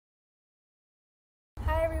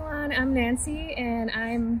everyone, I'm Nancy and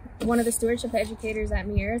I'm one of the stewardship educators at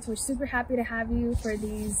MEarth. We're super happy to have you for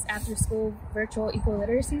these after-school virtual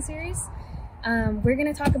eco-literacy series. We're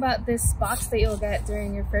going to talk about this box that you'll get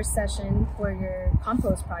during your first session for your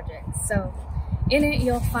compost project. So in it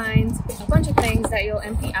you'll find a bunch of things that you'll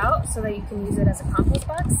empty out so that you can use it as a compost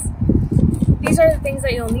box. These are the things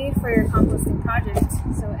that you'll need for your composting project.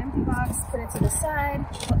 So empty box, put it to the side.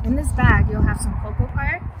 In this bag you'll have some cocoa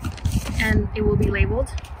coir and it will be labeled.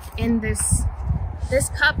 In this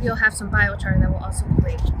cup you'll have some biochar that will also be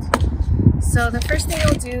labeled. So the first thing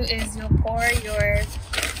you'll do is you'll pour your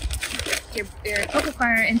cocoa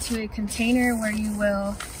coir into a container where you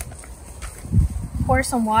will pour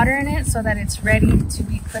some water in it so that it's ready to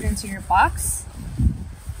be put into your box.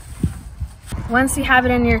 Once you have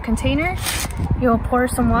it in your container, you'll pour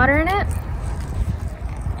some water in it.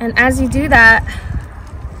 And as you do that,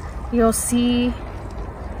 you'll see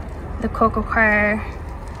the cocoa coir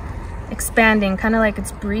expanding, kind of like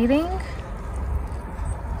it's breathing.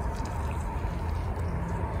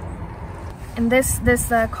 And this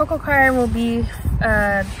cocoa coir will be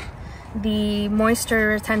the moisture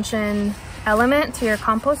retention element to your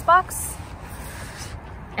compost box,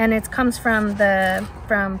 and it comes from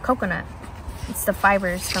coconut. It's the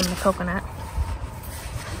fibers from the coconut.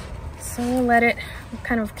 So we'll let it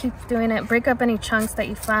kind of keep doing it. Break up any chunks that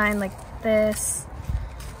you find like this.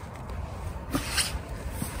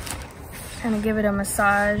 Kind of give it a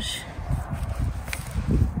massage.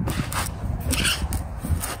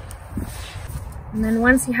 And then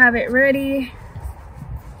once you have it ready,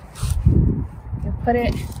 you'll put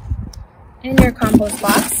it in your compost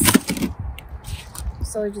box.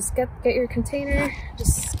 So just get your container,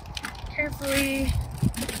 just carefully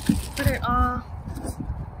put it all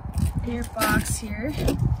in your box here.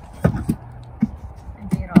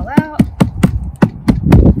 Empty it all out.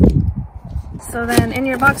 So then in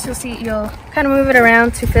your box you'll kind of move it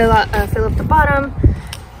around to fill up the bottom.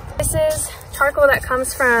 This is charcoal that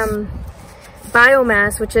comes from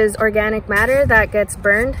biomass, which is organic matter that gets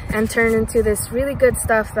burned and turned into this really good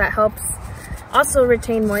stuff that helps also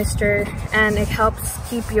retain moisture, and it helps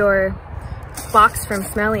keep your box from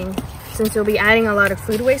smelling since you'll be adding a lot of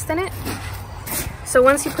food waste in it. So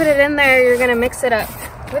once you put it in there, you're gonna mix it up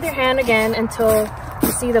with your hand again until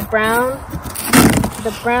you see the brown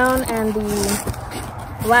and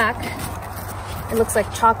the black, it looks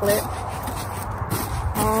like chocolate,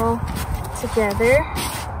 all together.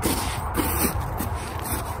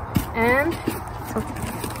 And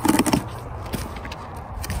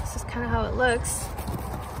this is kind of how it looks.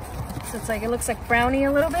 So it looks like brownie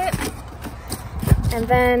a little bit, and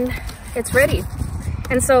then it's ready.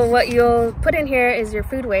 And so what you'll put in here is your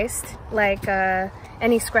food waste, like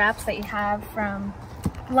any scraps that you have from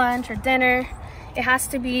lunch or dinner. It has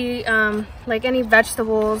to be like any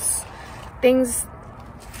vegetables, things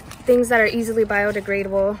that are easily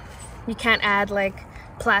biodegradable. You can't add like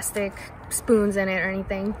plastic spoons in it or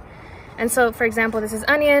anything. And so for example, this is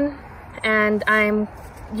onion, and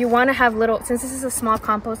you want to have since this is a small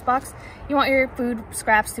compost box, you want your food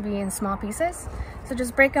scraps to be in small pieces. So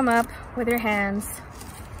just break them up with your hands.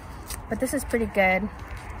 But this is pretty good.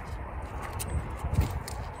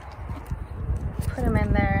 Put them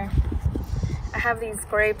in there. I have these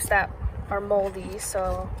grapes that are moldy,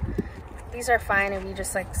 so these are fine if you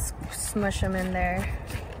just like smush them in there.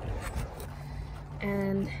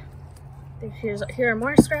 And here are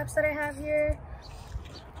more scraps that I have here.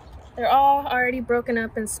 They're all already broken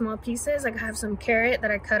up in small pieces. Like I have some carrot that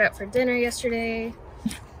I cut up for dinner yesterday.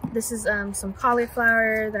 This is some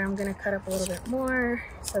cauliflower that I'm gonna cut up a little bit more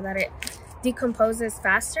so that it decomposes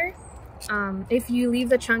faster. If you leave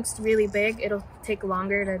the chunks really big, it'll take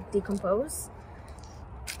longer to decompose,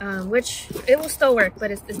 which it will still work, but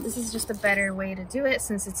this is just a better way to do it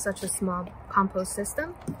since it's such a small compost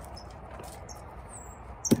system.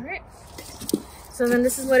 All right. So then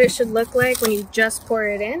this is what it should look like when you just pour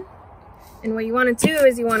it in. And what you want to do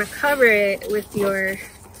is you want to cover it with your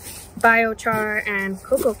biochar and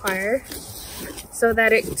cocoa coir so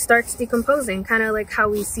that it starts decomposing, kind of like how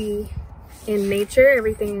we see in nature.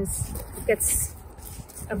 Everything gets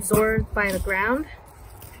absorbed by the ground.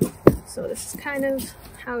 So this is kind of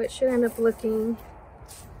how it should end up looking.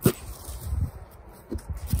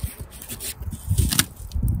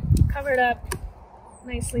 Covered up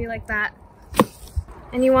nicely like that.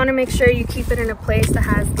 And you want to make sure you keep it in a place that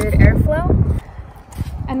has good airflow,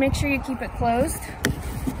 and make sure you keep it closed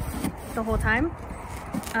the whole time.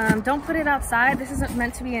 Don't put it outside. This isn't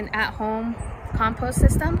meant to be an at-home compost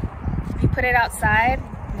system. If you put it outside,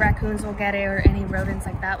 raccoons will get it, or any rodents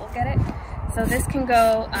like that will get it. So this can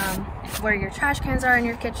go where your trash cans are in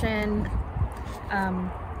your kitchen,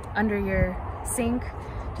 under your sink.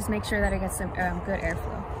 Just make sure that it gets some good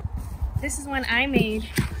airflow. This is one I made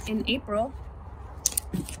in April,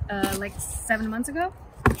 like 7 months ago.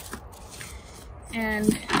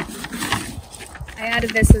 And I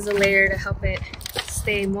added this as a layer to help it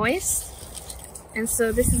stay moist. And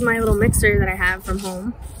so this is my little mixer that I have from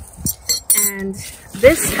home. And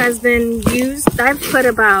this has been used, I've put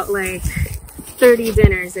about like 30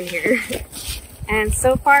 dinners in here. And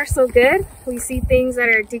so far so good. We see things that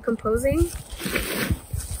are decomposing.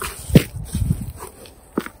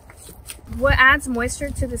 What adds moisture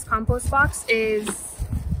to this compost box is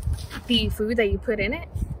the food that you put in it.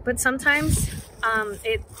 But sometimes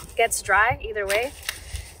it gets dry either way.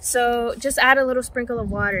 So just add a little sprinkle of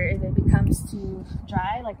water if it becomes too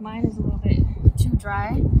dry. Like mine is a little bit too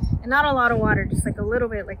dry. And not a lot of water, just like a little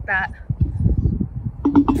bit like that.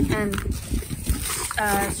 And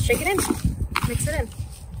shake it in, mix it in.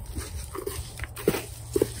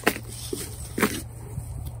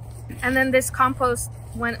 And then this compost,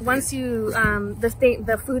 once you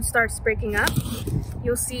the food starts breaking up,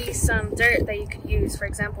 you'll see some dirt that you can use. For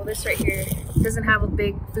example, this right here doesn't have a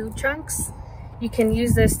big food chunks. You can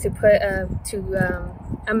use this to put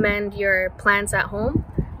amend your plants at home,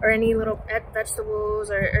 or any little vegetables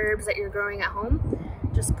or herbs that you're growing at home.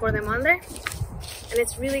 Just pour them on there, and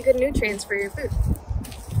it's really good nutrients for your food.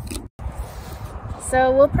 So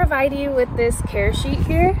we'll provide you with this care sheet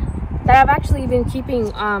here that I've actually been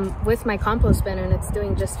keeping with my compost bin, and it's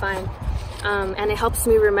doing just fine. And it helps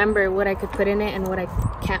me remember what I could put in it and what I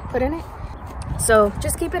can't put in it. So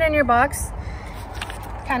just keep it in your box,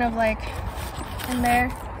 kind of like in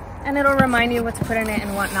there, and it'll remind you what to put in it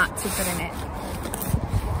and what not to put in it.